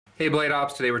Hey Blade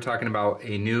Ops, today we're talking about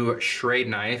a new Schrade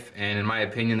knife, and in my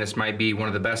opinion this might be one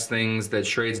of the best things that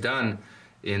Schrade's done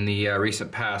in the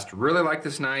recent past. Really like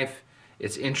this knife.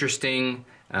 It's interesting.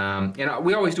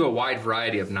 We always do a wide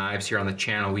variety of knives here on the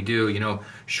channel. We do,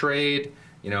 Schrade,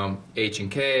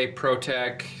 H&K,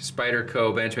 ProTech,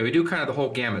 Spyderco, Benchmade. We do kind of the whole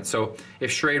gamut. So if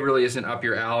Schrade really isn't up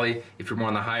your alley, if you're more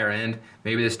on the higher end,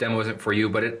 maybe this demo isn't for you,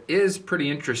 but it is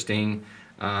pretty interesting,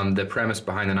 the premise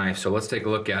behind the knife. So let's take a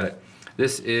look at it.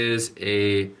 This is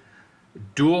a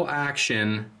dual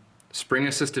action spring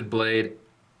assisted blade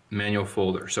manual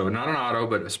folder. So not an auto,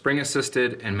 but a spring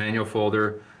assisted and manual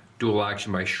folder dual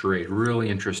action by Schrade. Really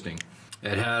interesting.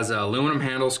 It has aluminum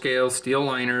handle scales, steel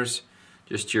liners,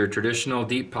 just your traditional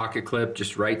deep pocket clip,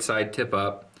 just right side tip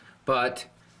up, but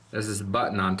there's this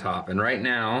button on top, and right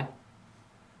now,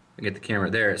 I get the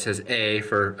camera there, it says A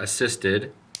for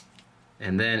assisted,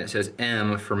 and then it says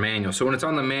M for manual. So when it's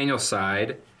on the manual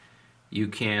side, you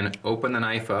can open the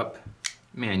knife up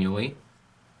manually,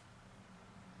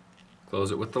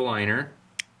 close it with the liner,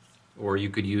 or you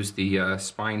could use the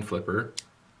spine flipper,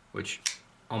 which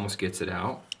almost gets it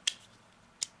out.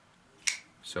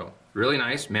 So really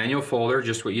nice manual folder,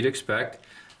 just what you'd expect.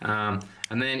 And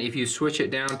then if you switch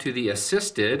it down to the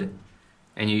assisted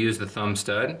and you use the thumb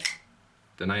stud,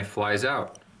 the knife flies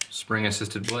out. Spring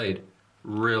assisted blade,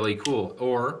 really cool.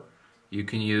 Or you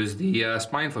can use the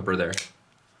spine flipper there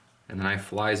and the knife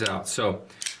flies out. So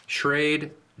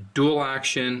Schrade dual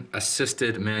action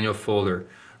assisted manual folder.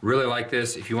 Really like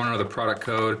this. If you want to know the product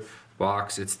code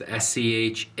box, it's the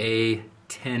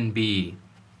SCHA10B.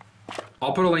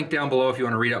 I'll put a link down below if you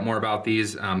want to read up more about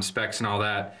these specs and all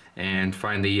that and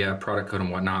find the product code and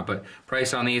whatnot. But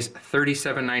price on these,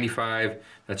 $37.95.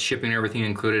 That's shipping and everything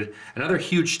included. Another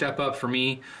huge step up for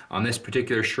me on this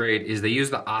particular Schrade is they use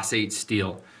the Aus-8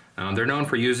 steel. They're known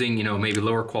for using, maybe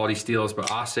lower quality steels, but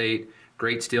Aus-8,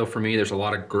 great steel for me. There's a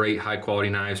lot of great high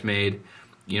quality knives made,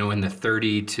 in the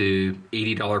 $30 to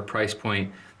 $80 price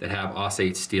point that have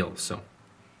Aus-8 steel. So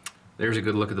there's a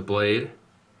good look at the blade.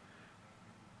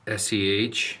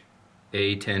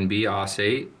 SCHA10B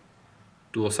Aus-8,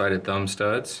 dual-sided thumb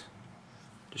studs,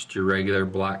 just your regular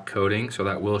black coating, so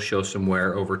that will show some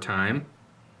wear over time.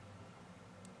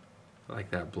 I like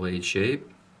that blade shape.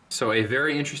 So a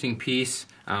very interesting piece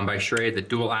by Schrade, the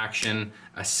dual action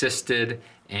assisted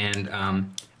and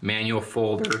manual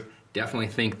folder. Definitely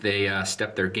think they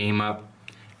stepped their game up,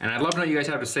 and I'd love to know what you guys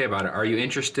have to say about it. Are you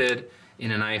interested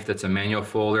in a knife that's a manual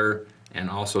folder and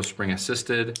also spring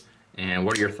assisted? And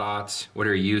what are your thoughts? What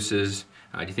are your uses?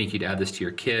 Do you think you'd add this to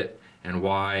your kit, and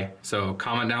why? So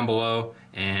comment down below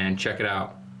and check it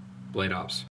out. Blade Ops.